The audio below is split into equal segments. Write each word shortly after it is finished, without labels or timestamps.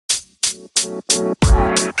Hey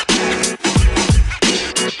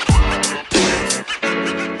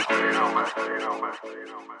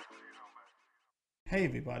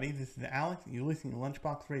everybody, this is Alex and you're listening to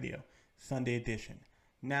Lunchbox Radio, Sunday edition.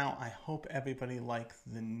 Now, I hope everybody likes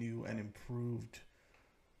the new and improved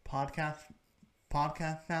podcast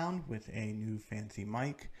sound with a new fancy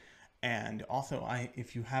mic. And also,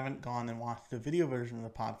 if you haven't gone and watched the video version of the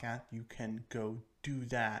podcast, you can go do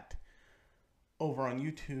that over on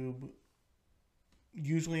YouTube,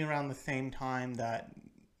 usually around the same time that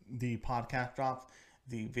the podcast drops.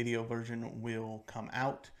 The video version will come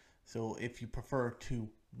out. So if you prefer to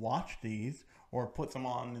watch these or put them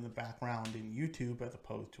on in the background in YouTube as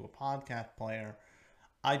opposed to a podcast player,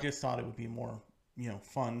 I just thought it would be more,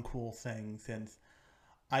 fun, cool thing, since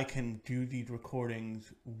I can do these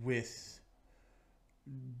recordings with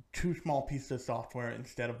two small pieces of software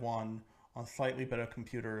instead of one on a slightly better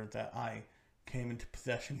computer that I came into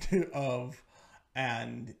possession of,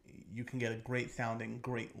 and you can get a great sounding,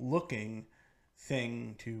 great looking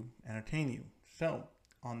thing to entertain you. So,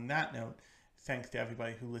 on that note, thanks to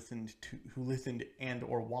everybody who listened and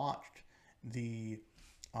or watched the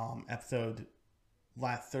episode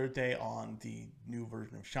last Thursday on the new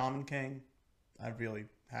version of Shaman King. I really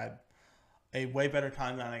had a way better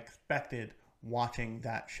time than I expected watching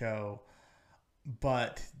that show.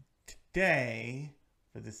 But today,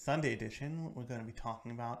 for the Sunday edition, what we're going to be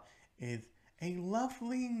talking about is a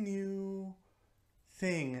lovely new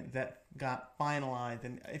thing that got finalized.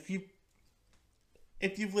 And if you've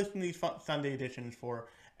listened to these Sunday editions for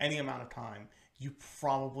any amount of time, you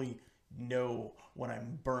probably know what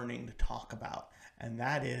I'm burning to talk about. And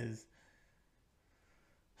that is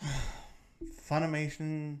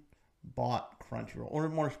Funimation bought Crunchyroll. Or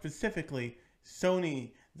more specifically,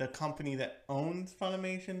 Sony, the company that owns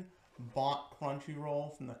Funimation, bought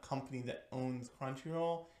Crunchyroll from the company that owns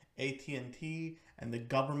Crunchyroll, AT&T, and the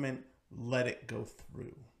government let it go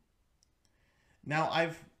through. Now,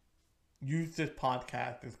 I've used this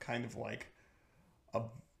podcast as kind of like a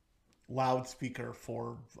loudspeaker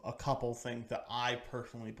for a couple things that I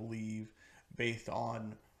personally believe based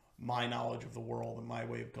on my knowledge of the world and my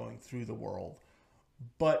way of going through the world.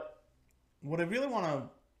 But what I really want to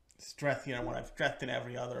stress, what I've stressed in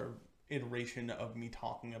every other iteration of me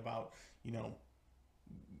talking about,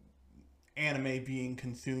 anime being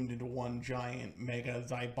consumed into one giant mega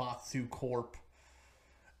Zaibatsu corp,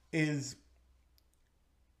 is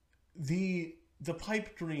the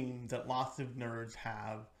pipe dream that lots of nerds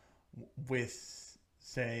have with,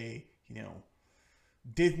 say,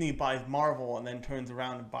 Disney buys Marvel and then turns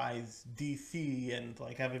around and buys DC, and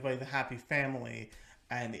like everybody's a happy family,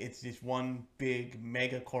 and it's just one big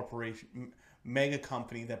mega corporation, mega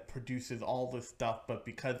company that produces all this stuff, but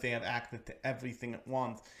because they have access to everything at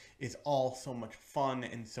once, it's all so much fun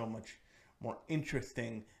and so much more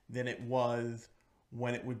interesting than it was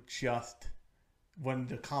when when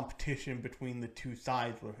the competition between the two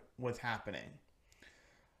sides was happening.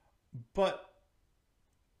 But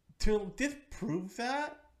to disprove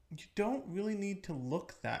that, you don't really need to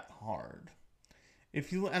look that hard. And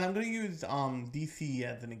I'm going to use DC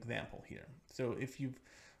as an example here. So if you've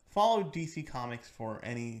followed DC Comics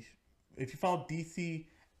if you follow DC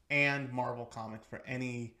and Marvel Comics for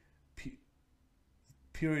any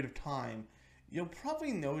period of time, you'll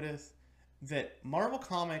probably notice that Marvel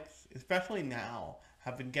Comics, especially now,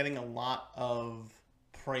 have been getting a lot of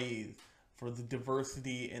praise for the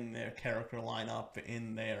diversity in their character lineup,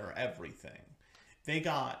 in their everything. They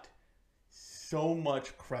got so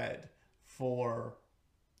much cred for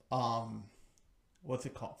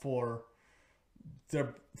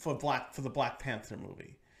for the Black Panther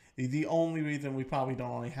movie. The only reason we probably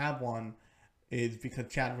don't only have one is because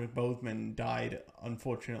Chadwick Boseman died,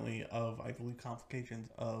 unfortunately, of, I believe, complications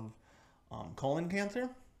of colon cancer.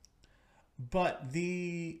 But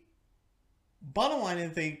the bottom line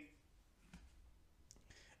is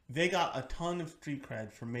they got a ton of street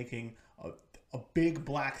cred for making a big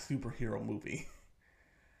black superhero movie.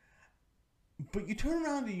 But you turn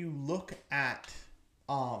around and you look at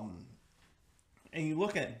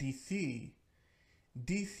DC.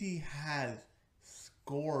 DC has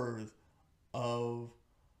scores of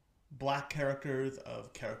black characters,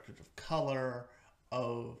 of characters of color,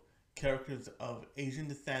 of characters of Asian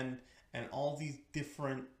descent, and all these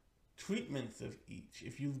different treatments of each.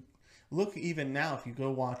 If you look even now, if you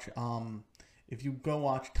go watch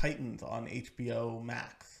Titans on HBO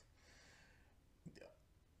Max,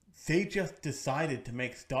 they just decided to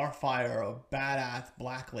make Starfire a badass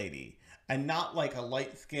black lady, and not like a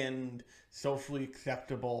light-skinned, socially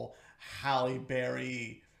acceptable Halle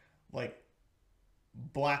Berry, like,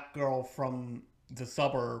 black girl from the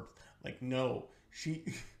suburbs, Like, no, she,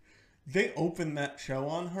 they opened that show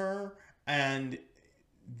on her, and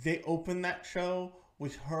they opened that show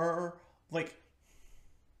with her, like,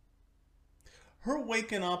 her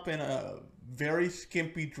waking up in a very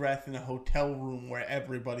skimpy dress in a hotel room where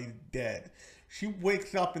everybody's dead. She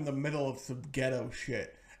wakes up in the middle of some ghetto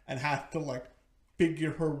shit and has to, like,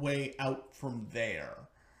 figure her way out from there.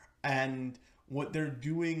 And what they're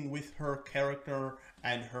doing with her character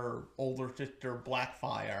and her older sister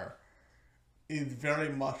Blackfire is very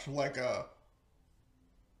much like a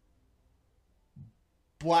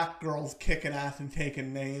black girls kicking ass and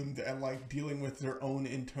taking names and, like, dealing with their own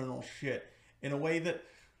internal shit in a way that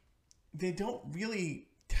they don't really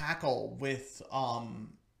tackle with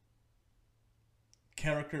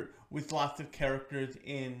lots of characters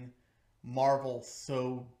in Marvel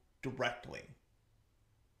so directly.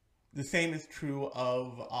 The same is true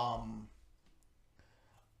of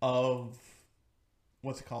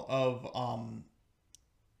what's it called, of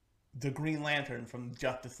the Green Lantern from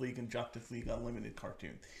Justice League and Justice League Unlimited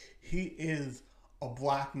cartoon. He is a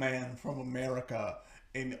black man from America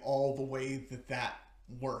in all the ways that that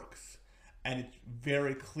works. And it's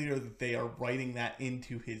very clear that they are writing that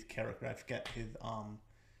into his character. I forget his,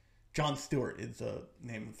 John Stewart is the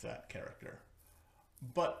name of that character.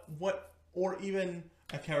 But or even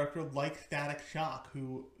a character like Static Shock,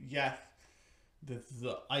 who, yes, this is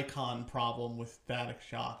the icon problem with Static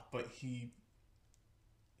Shock, but he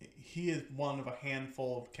is one of a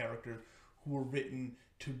handful of characters who were written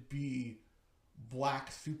to be black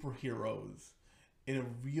superheroes in a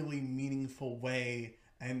really meaningful way.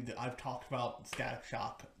 And I've talked about Static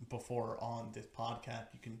Shock before on this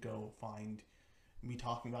podcast. You can go find me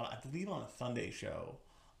talking about it, I believe, on a Sunday show.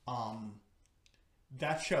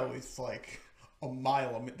 That show is like a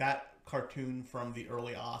mile a minute. That cartoon from the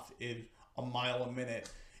early aughts is a mile a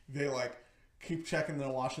minute. They, like, keep checking their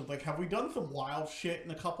watches. Like, have we done some wild shit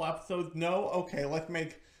in a couple episodes? No? Okay, let's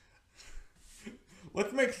make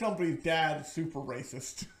somebody's dad super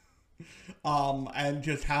racist. And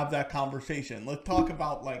just have that conversation. Let's talk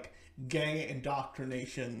about, like, gay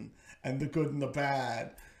indoctrination and the good and the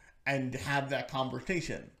bad and have that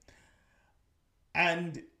conversation.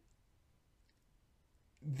 And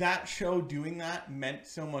that show doing that meant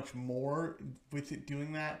so much more with it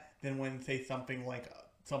doing that than when, say, something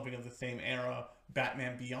of the same era,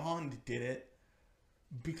 Batman Beyond, did it,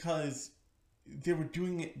 because they were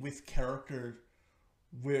doing it with characters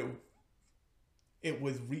where it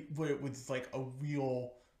was like a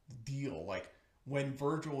real deal. Like when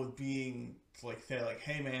Virgil was being like, say, like,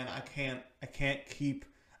 hey man, I can't keep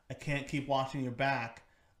watching your back.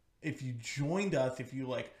 If you joined us, if you,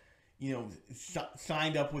 like, you know,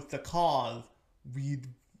 signed up with the cause,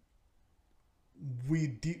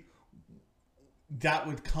 that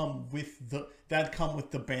would come with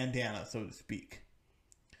the bandana, so to speak.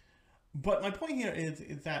 But my point here is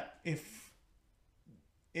that if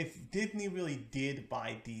Disney really did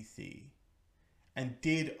buy DC and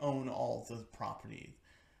did own all of those properties,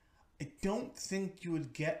 I don't think you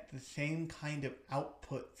would get the same kind of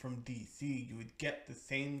output from DC. You would get the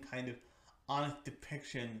same kind of honest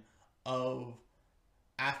depiction of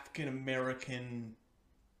African American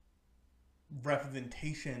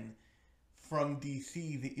representation from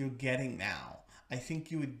DC that you're getting now. I think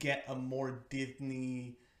you would get a more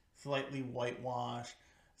Disney, slightly whitewashed,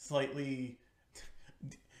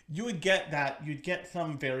 you would get that, you'd get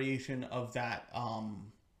some variation of that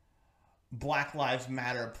Black Lives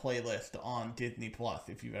Matter playlist on Disney Plus,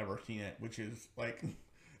 if you've ever seen it, which is like,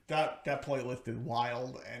 that playlist is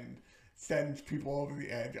wild and sends people over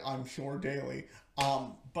the edge, I'm sure, daily.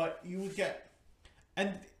 But you would get,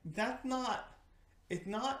 and it's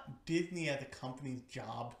not Disney as a company's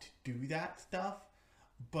job to do that stuff,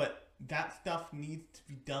 but that stuff needs to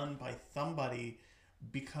be done by somebody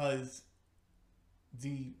because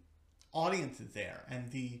the audience is there, and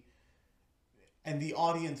the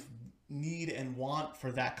audience need and want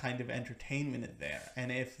for that kind of entertainment is there.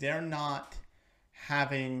 And if they're not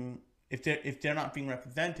being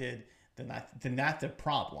represented, then that's a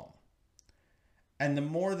problem. And the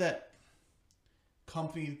more that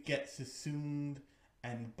companies get subsumed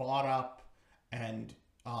and bought up and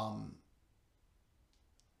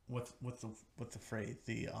what's the phrase?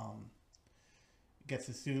 Gets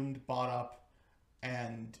assumed, bought up,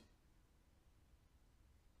 and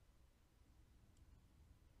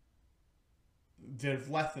there's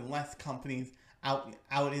less and less companies out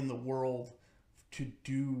in the world to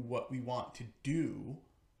do what we want to do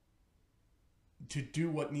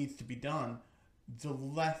what needs to be done, the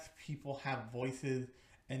less people have voices,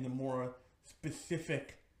 and the more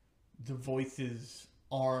specific the voices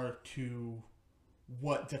are to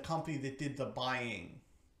what the company that did the buying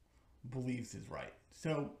believes is right.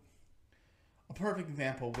 So, a perfect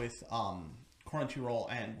example with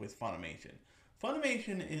Crunchyroll and with Funimation.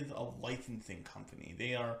 Funimation is a licensing company.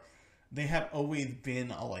 They have always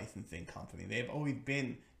been a licensing company. They've always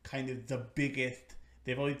been kind of the biggest.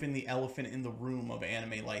 They've always been the elephant in the room of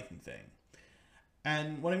anime licensing.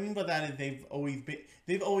 And what I mean by that is they've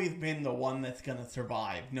always been the one that's gonna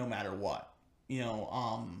survive no matter what. You know,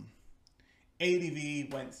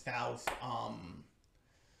 ADV went south.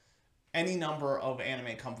 Any number of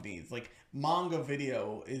anime companies, like Manga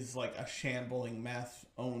Video is like a shambling mess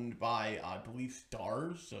owned by, I believe,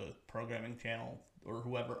 Stars, a programming channel, or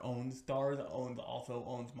whoever owns Stars also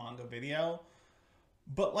owns Manga Video.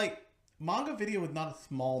 But like, Manga Video is not a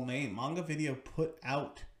small name. Manga Video put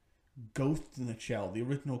out Ghost in the Shell, the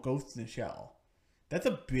original Ghost in the Shell. That's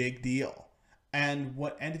a big deal. And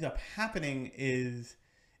what ended up happening is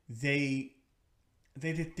they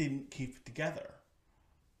just didn't keep it together.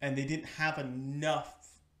 And they didn't have enough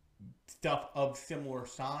stuff of similar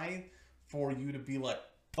size for you to be like,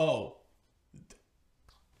 oh,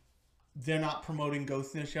 they're not promoting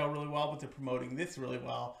Ghost in the Shell really well, but they're promoting this really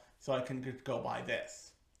well, so I can just go buy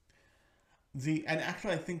this. And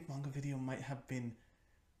actually, I think Manga Video might have been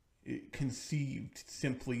conceived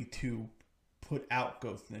simply to put out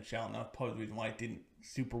Ghost in the Shell, and that's part of the reason why it didn't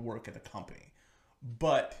super work at the company.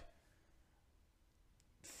 But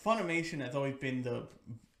Funimation has always been the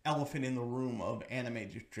elephant in the room of anime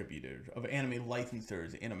distributors, of anime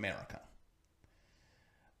licensors in America.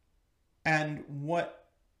 And what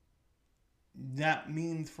that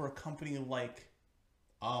means for a company like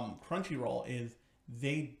Crunchyroll is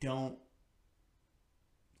they don't...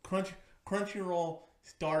 Crunchyroll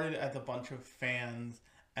started as a bunch of fans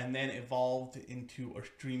and then evolved into a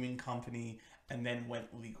streaming company and then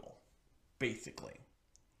went legal, basically.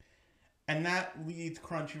 And that leads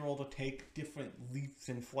Crunchyroll to take different leaps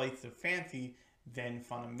and flights of fancy than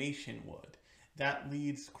Funimation would. That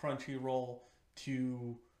leads Crunchyroll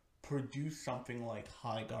to produce something like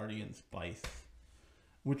High Guardian Spice,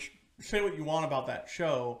 which, say what you want about that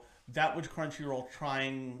show, that was Crunchyroll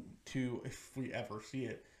trying to, if we ever see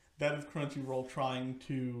it, that is Crunchyroll trying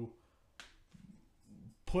to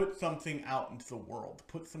put something out into the world,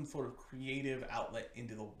 put some sort of creative outlet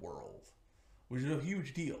into the world, which is a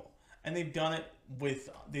huge deal. And they've done it with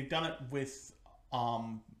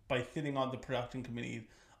by sitting on the production committees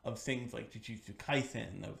of things like Jujutsu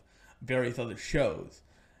Kaisen, of various other shows.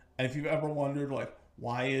 And if you've ever wondered, like,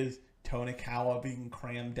 why is Tonikawa being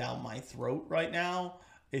crammed down my throat right now,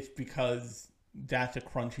 it's because that's a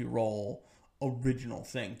Crunchyroll original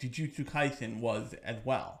thing. Jujutsu Kaisen was as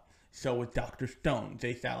well. So with Dr. Stone,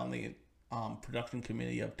 they sat on the production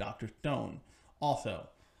committee of Dr. Stone also.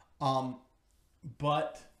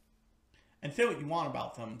 But... And say what you want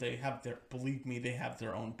about them, they have believe me, they have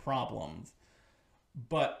their own problems.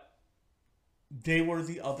 But they were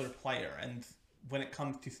the other player. And when it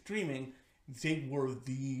comes to streaming, they were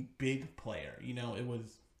the big player. You know, it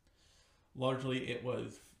was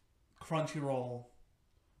Crunchyroll,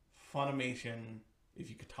 Funimation, if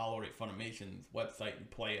you could tolerate Funimation's website and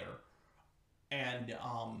player, and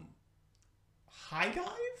High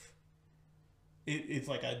Dive? It's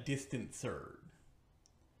like a distant third.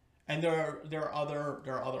 And there are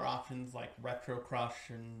other options like Retro Crush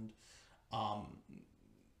and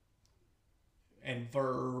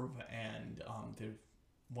Verve, and there's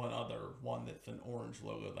one that's an orange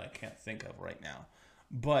logo that I can't think of right now.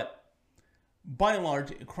 But by and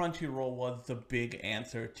large, Crunchyroll was the big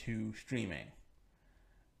answer to streaming.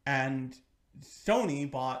 And Sony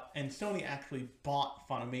actually bought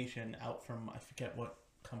Funimation out from, I forget what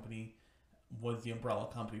company was the umbrella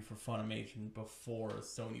company for Funimation before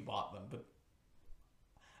Sony bought them. But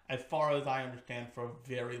as far as I understand, for a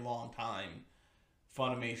very long time,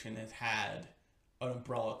 Funimation has had an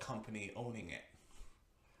umbrella company owning it.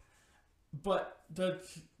 But the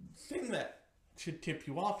thing that should tip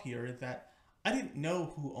you off here is that I didn't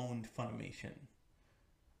know who owned Funimation.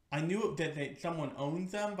 I knew that someone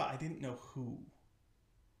owns them, but I didn't know who.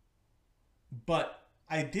 But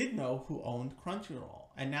I did know who owned Crunchyroll,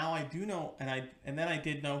 and now I do know, and then I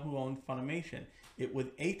did know who owned Funimation. It was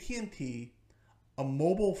AT&T, a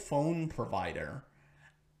mobile phone provider,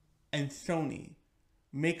 and Sony,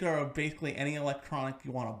 maker of basically any electronic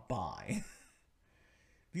you want to buy.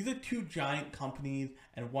 These are two giant companies,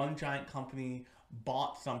 and one giant company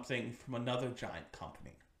bought something from another giant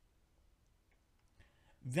company.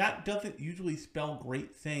 That doesn't usually spell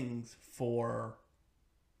great things for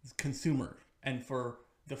consumers and for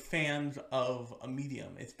the fans of a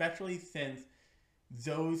medium, especially since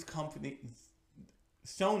those companies,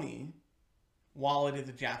 Sony while it is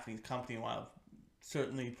a Japanese company, while it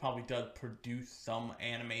certainly probably does produce some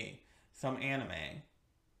anime,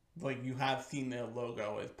 like you have seen their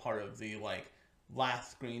logo as part of the like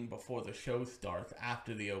last screen before the show starts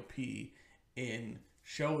after the OP in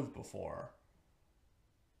shows before.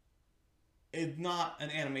 It's not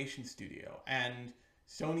an animation studio, and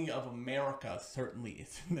Sony of America certainly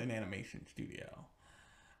isn't an animation studio.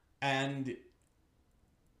 And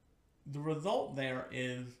the result there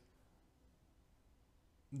is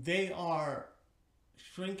they are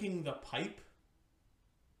shrinking the pipe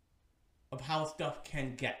of how stuff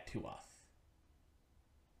can get to us.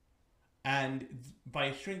 And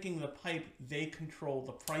by shrinking the pipe, they control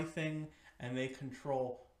the pricing and they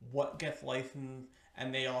control what gets licensed,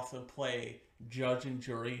 and they also play judge and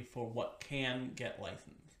jury for what can get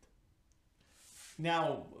licensed.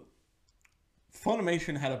 Now,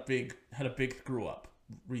 Funimation had a big screw up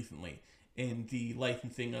recently in the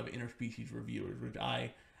licensing of interspecies reviewers, which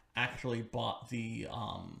I actually bought the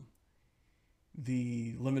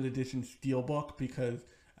limited edition steelbook because,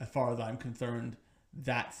 as far as I'm concerned,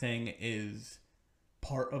 that thing is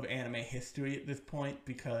part of anime history at this point,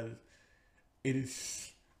 because it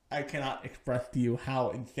is, I cannot express to you how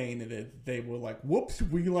insane it is. They were like, whoops,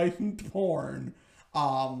 we licensed porn.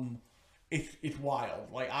 It's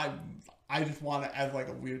wild. Like, I just want to, as like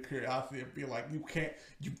a weird curiosity, to be like, you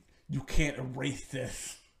can't erase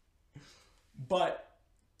this. But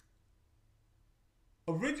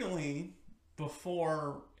originally,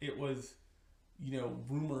 before it was,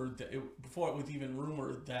 rumored that before it was even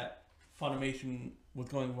rumored that Funimation was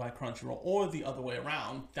going to buy Crunchyroll, or the other way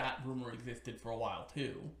around, that rumor existed for a while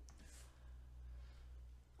too.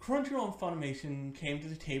 Crunchyroll and Funimation came to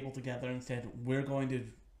the table together and said, we're going to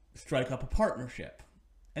strike up a partnership.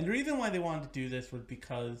 And the reason why they wanted to do this was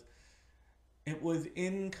because it was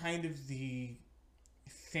in kind of the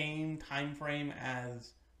same time frame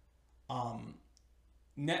as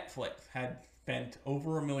Netflix had spent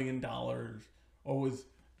over $1 million, or was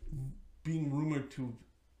being rumored to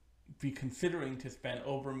be considering to spend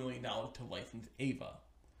over $1 million to license Ava.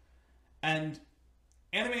 And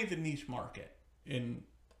anime is a niche market in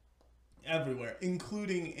everywhere,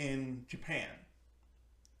 including in Japan.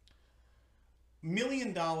 $1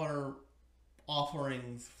 million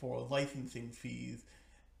offerings for licensing fees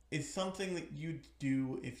is something that you'd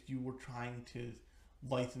do if you were trying to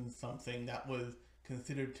license something that was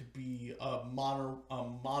considered to be a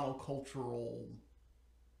monocultural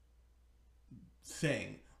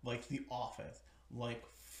thing, like The Office, like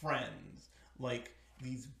Friends, like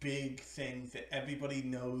these big things that everybody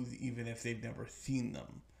knows even if they've never seen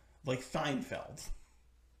them, like Seinfeld.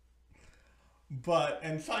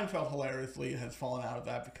 And Seinfeld hilariously has fallen out of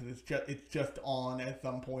that because it's just on at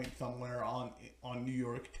some point somewhere on New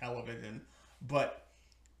York television. But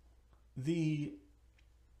the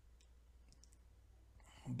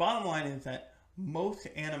bottom line is that most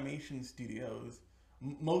animation studios,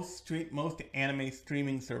 most anime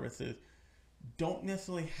streaming services don't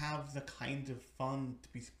necessarily have the kinds of fun to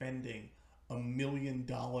be spending $1 million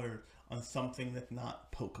on something that's not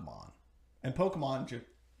Pokemon. And Pokemon just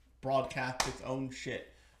broadcasts its own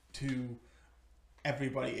shit to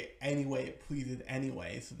everybody any way it pleases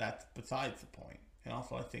anyway, so that's besides the point. And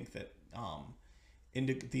also I think that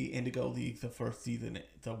the Indigo League, the first season,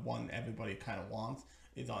 the one everybody kind of wants,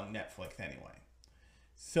 is on Netflix anyway.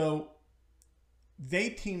 So they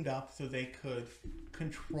teamed up so they could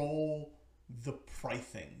control the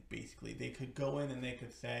pricing, basically. They could go in and they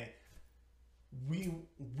could say, we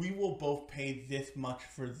will both pay this much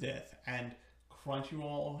for this, and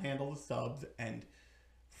Crunchyroll will handle the subs, and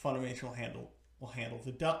Funimation will handle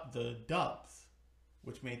the dubs,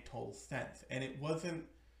 which made total sense. And it wasn't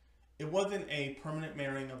a permanent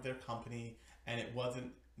marrying of their company, and it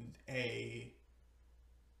wasn't it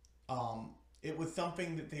was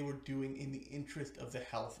something that they were doing in the interest of the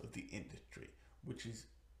health of the industry, which is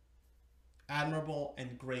admirable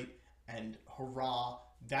and great, and hurrah.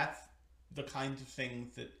 That's the kinds of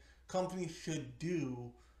things that companies should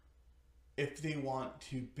do if they want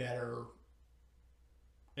to better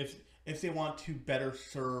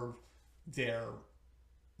serve their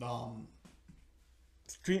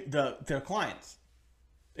their clients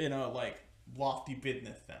in a like lofty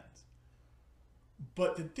business sense.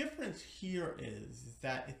 But the difference here is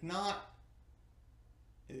that at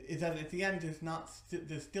the end there's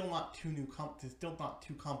still not two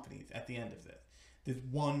companies at the end of this. There's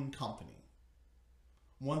one company.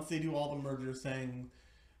 Once they do all the merger things,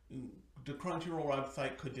 the Crunchyroll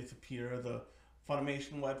website could disappear, the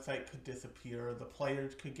Funimation website could disappear, the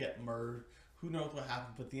players could get merged, who knows what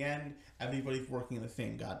happens, but at the end, everybody's working in the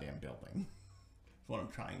same goddamn building. That's what I'm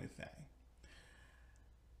trying to say.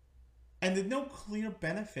 And there's no clear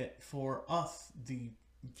benefit for us, the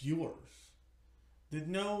viewers. There's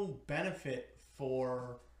no benefit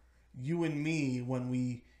for you and me when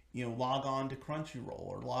we, log on to Crunchyroll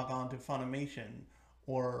or log on to Funimation,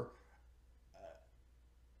 or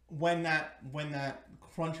when that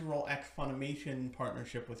Crunchyroll X Funimation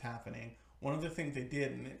partnership was happening. One of the things they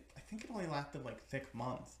did, and I think it only lasted like 6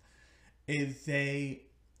 months, is they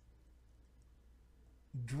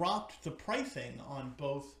dropped the pricing on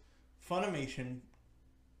both Funimation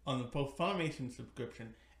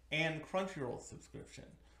subscription and Crunchyroll subscription,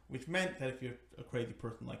 which meant that if you're a crazy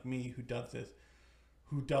person like me who does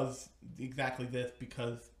exactly this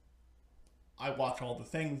because I watch all the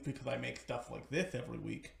things because I make stuff like this every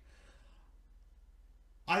week,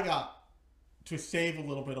 I got to save a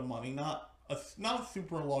little bit of money, not a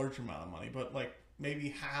super large amount of money, but like maybe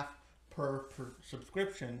half per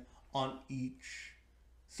subscription on each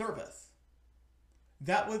service.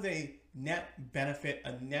 That was a net benefit,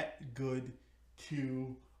 a net good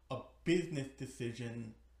to a business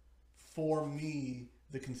decision for me,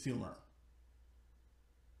 the consumer.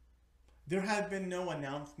 There has been no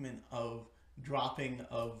announcement of dropping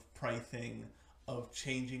of pricing, of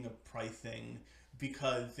changing of pricing,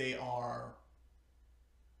 because they are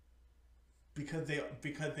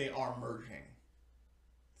merging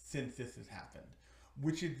since this has happened,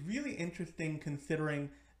 which is really interesting considering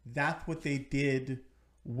that's what they did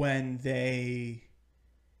when they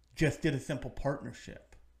just did a simple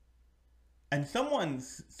partnership. And someone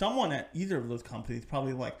at either of those companies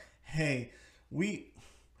probably like, hey, we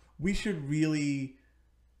should really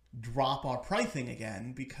drop our pricing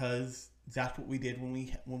again, because that's what we did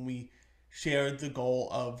when we shared the goal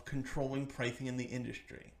of controlling pricing in the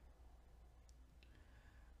industry.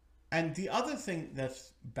 And the other thing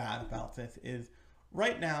that's bad about this is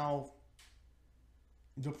right now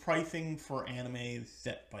the pricing for anime is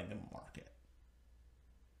set by the market.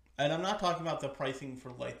 And I'm not talking about the pricing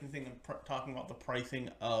for licensing, I'm talking about the pricing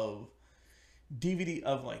of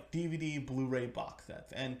DVD, Blu-ray box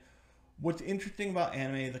sets. And what's interesting about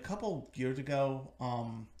anime is a couple years ago,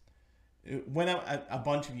 it went out a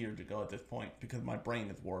bunch of years ago at this point because my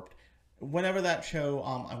brain is warped. Whenever that show,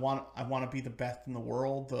 I want to be the best in the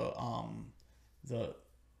world, the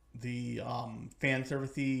fan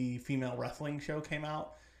servicey female wrestling show came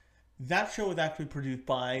out. That show was actually produced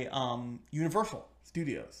by Universal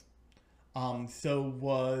Studios. So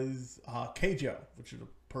was Keijo, which is a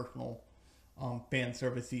personal fan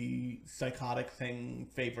servicey psychotic thing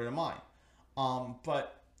favorite of mine.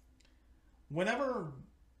 But whenever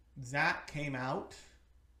that came out,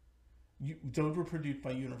 those were produced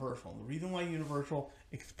by Universal. And the reason why Universal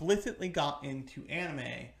explicitly got into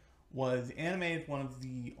anime was anime is one of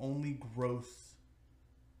the only gross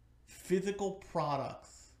physical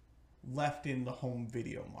products left in the home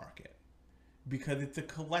video market, because it's a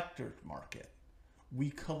collector's market.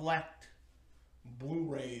 We collect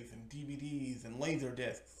Blu-rays and DVDs and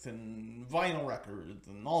Laserdiscs and vinyl records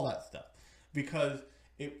and all that stuff, because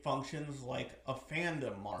it functions like a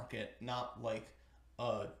fandom market, not like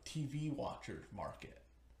a TV watcher's market.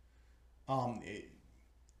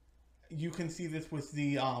 You can see this with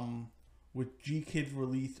the with G-Kid's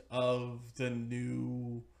release of the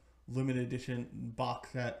new limited edition box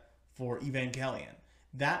set for Evangelion.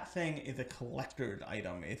 That thing is a collector's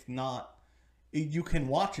item. It's not. You can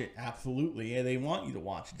watch it, absolutely, and they want you to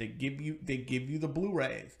watch it. They give you the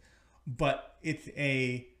Blu-rays, but it's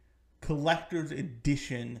a collector's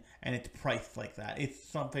edition, and it's priced like that. It's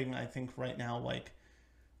something I think right now, like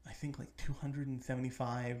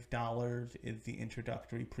 $275 is the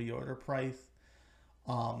introductory pre-order price.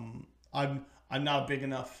 I'm not a big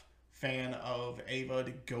enough fan of Ava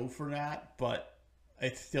to go for that, but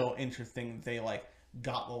it's still interesting they like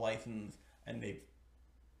got the license and they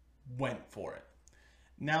went for it.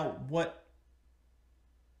 Now, what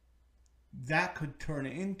that could turn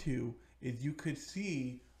into is you could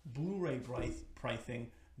see Blu-ray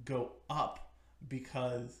pricing go up,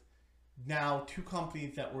 because now two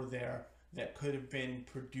companies that were there that could have been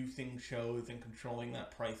producing shows and controlling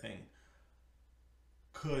that pricing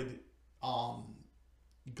could are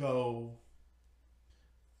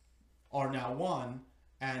now one,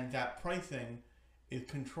 and that pricing is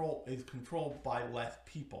controlled by less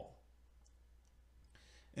people.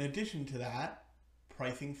 In addition to that,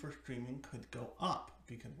 pricing for streaming could go up,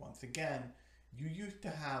 because once again, you used to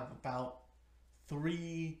have about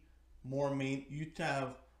you used to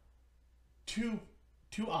have two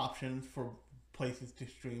options for places to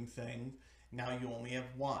stream things. Now you only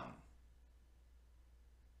have one.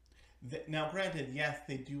 Now granted, yes,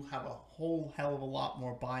 they do have a whole hell of a lot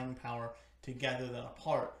more buying power together than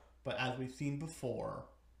apart, but as we've seen before,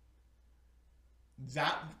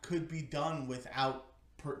 that could be done without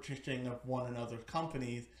purchasing of one another's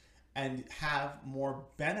companies and have more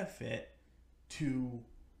benefit to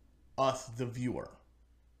us, the viewer.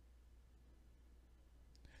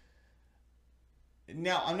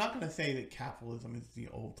 Now, I'm not going to say that capitalism is the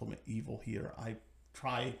ultimate evil here. I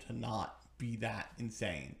try to not be that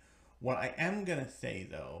insane. What I am going to say,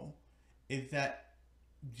 though, is that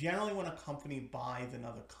generally when a company buys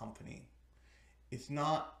another company, it's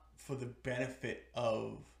not for the benefit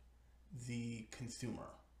of the consumer.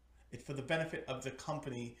 It's for the benefit of the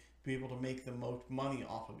company to be able to make the most money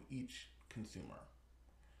off of each consumer.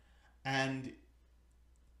 And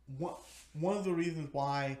one of the reasons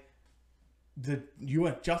why the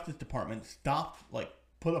U.S. Justice Department stopped, like,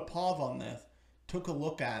 put a pause on this, took a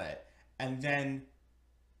look at it, and then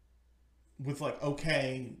was like,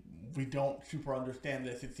 okay, we don't super understand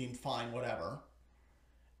this, it seems fine, whatever,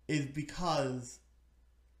 is because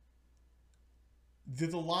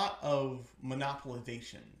there's a lot of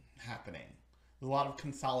monopolization happening. There's a lot of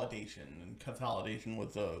consolidation, and consolidation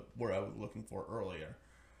was the word I was looking for earlier,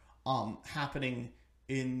 happening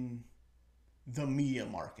in the media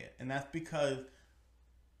market. And that's because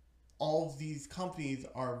all of these companies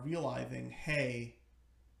are realizing, hey,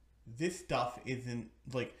 this stuff isn't,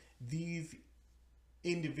 like, these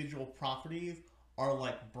individual properties are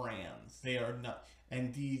like brands. They are not,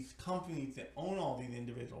 and these companies that own all these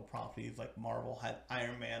individual properties, like Marvel had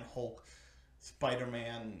Iron Man, Hulk,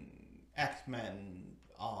 Spider-Man, X-Men,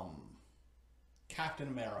 Captain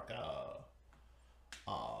America,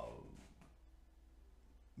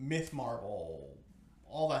 Miss Marvel,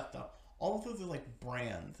 all that stuff. All of those are like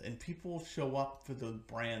brands, and people show up for those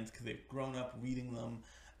brands because they've grown up reading them,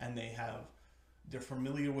 and they're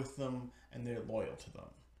familiar with them, and they're loyal to them.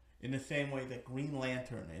 In the same way that Green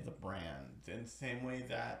Lantern is a brand, in the same way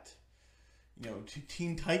that,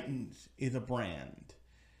 Teen Titans is a brand.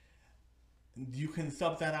 You can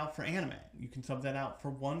sub that out for anime. You can sub that out for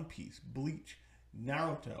One Piece, Bleach,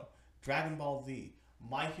 Naruto, Dragon Ball Z,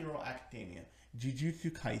 My Hero Academia,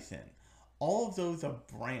 Jujutsu Kaisen. All of those are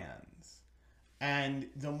brands. And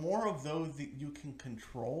the more of those that you can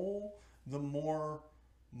control, the more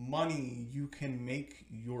money you can make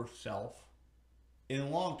yourself in the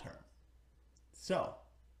long term. So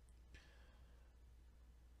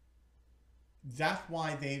that's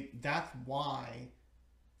why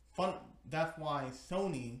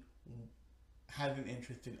Sony has an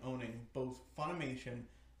interest in owning both Funimation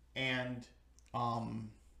and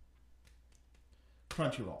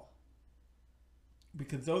Crunchyroll,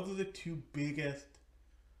 because those are the two biggest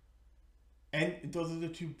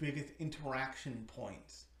interaction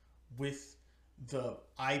points with the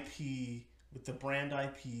IP, with the brand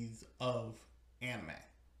IPs of anime.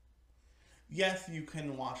 Yes, you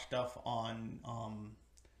can watch stuff on,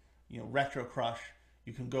 Retro Crush.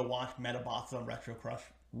 You can go watch Metabots on Retro Crush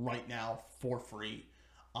right now for free.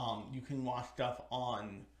 You can watch stuff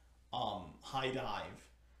on High Dive.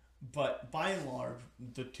 But by and large,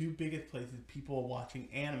 the two biggest places people are watching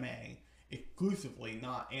anime exclusively,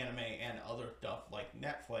 not anime and other stuff like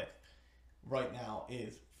Netflix right now,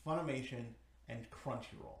 is Funimation and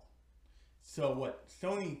Crunchyroll. So what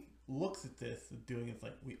Sony looks at this as doing is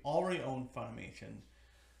like, we already own Funimation.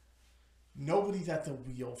 Nobody's at the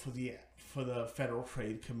wheel for the Federal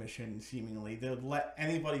Trade Commission, seemingly. They'll let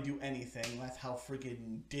anybody do anything. That's how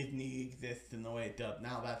freaking Disney exists in the way it does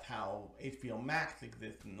now. That's how HBO Max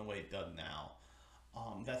exists in the way it does now.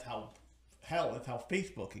 That's how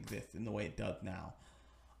Facebook exists in the way it does now.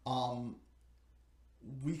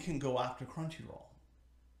 We can go after Crunchyroll.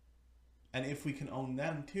 And if we can own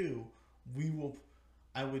them too,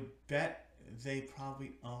 I would bet they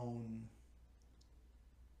probably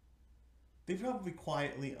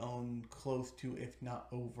quietly own close to, if not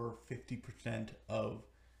over 50% of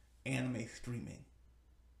anime streaming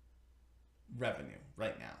revenue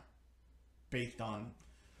right now, based on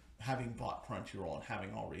having bought Crunchyroll and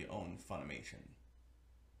having already owned Funimation.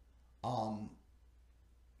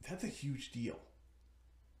 That's a huge deal.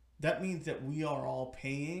 That means that we are all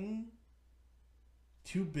paying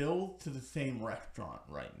two bills to the same restaurant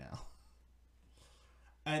right now.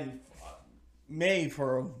 And may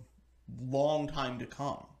for a long time to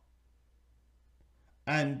come.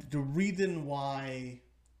 And the reason why,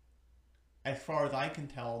 as far as I can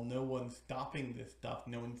tell, no one's stopping this stuff,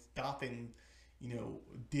 no one's stopping,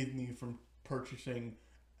 Disney from purchasing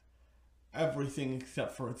everything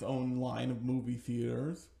except for its own line of movie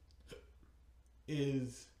theaters,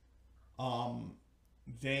 is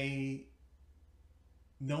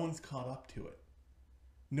no one's caught up to it.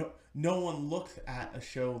 No one looks at a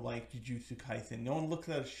show like Jujutsu Kaisen. No one looks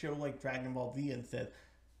at a show like Dragon Ball Z and says,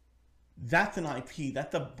 That's an IP.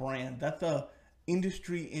 That's a brand. That's a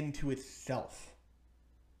industry into itself.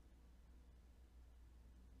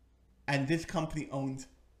 And this company owns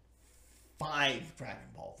 5 Dragon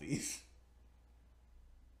Ball Zs.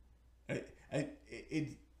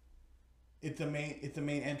 It's a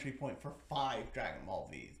main entry point for 5 Dragon Ball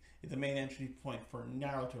Zs. It's a main entry point for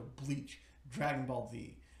Naruto, Bleach, Dragon Ball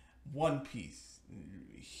Z, One Piece,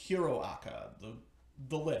 Hero Aka,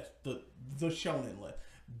 the list, the Shonen list,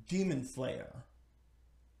 Demon Slayer.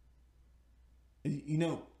 You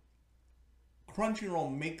know,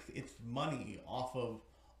 Crunchyroll makes its money off of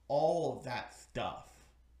all of that stuff.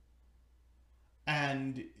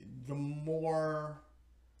 And the more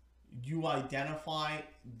you identify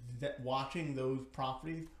that watching those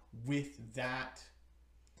properties with that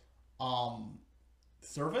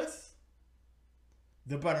service,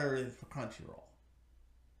 the better it is for Crunchyroll.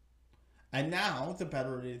 And now, the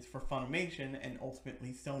better it is for Funimation and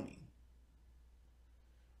ultimately Sony.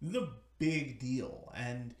 This is a big deal.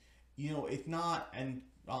 And, you know, it's not, and,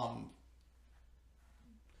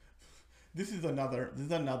 this is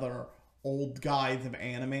another old guys of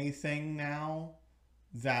anime thing now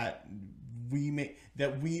that we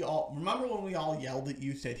all, remember when we all yelled at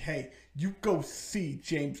you, said, hey, you go see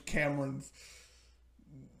James Cameron's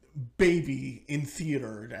Baby in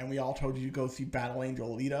theaters, and we all told you to go see Battle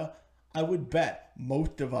Angel Alita? I would bet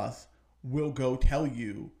most of us will go tell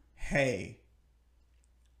you, hey,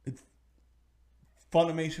 it's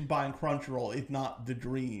Funimation buying Crunchyroll is not the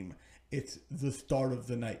dream. It's the start of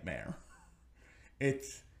the nightmare.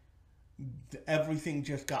 It's everything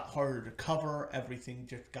just got harder to cover. Everything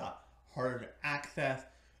just got harder to access.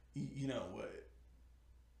 You know,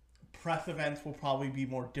 press events will probably be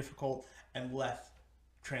more difficult and less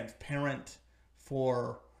transparent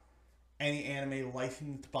for any anime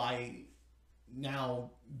licensed by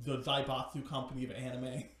now the Zaibatsu company of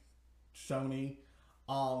anime, Sony.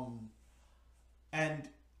 And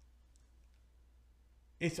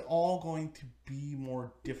it's all going to be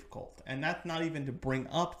more difficult. And that's not even to bring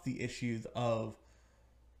up the issues of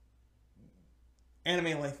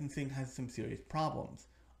anime licensing has some serious problems.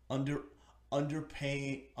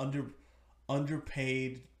 Underpaid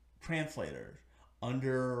translators,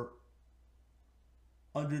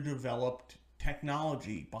 underdeveloped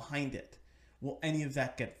technology behind it. Will any of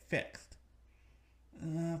that get fixed?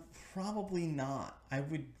 Probably not. I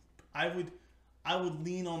would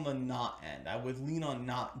lean on the not end. I would lean on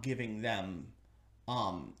not giving them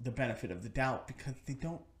the benefit of the doubt because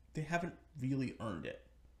they haven't really earned it.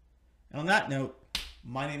 And on that note,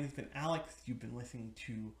 my name has been Alex. You've been listening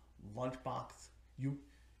to Lunchbox.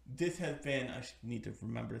 This has been, I need to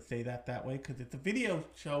remember to say that way because it's a video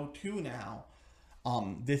show too now.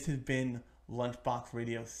 This has been Lunchbox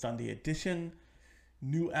Radio Sunday edition.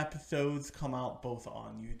 New episodes come out both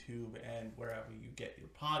on YouTube and wherever you get your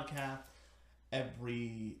podcasts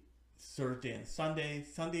every Thursday and Sunday.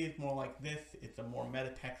 Sunday is more like this. It's a more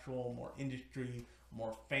metatextual, more industry,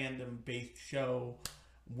 more fandom-based show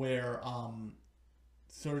where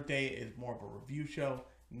Thursday is more of a review show.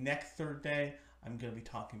 Next Thursday, I'm going to be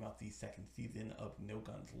talking about the second season of No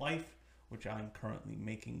Guns Life, which I'm currently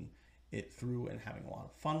making it through and having a lot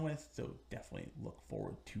of fun with, so definitely look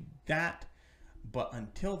forward to that. But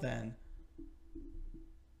until then,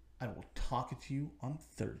 I will talk to you on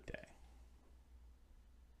Thursday.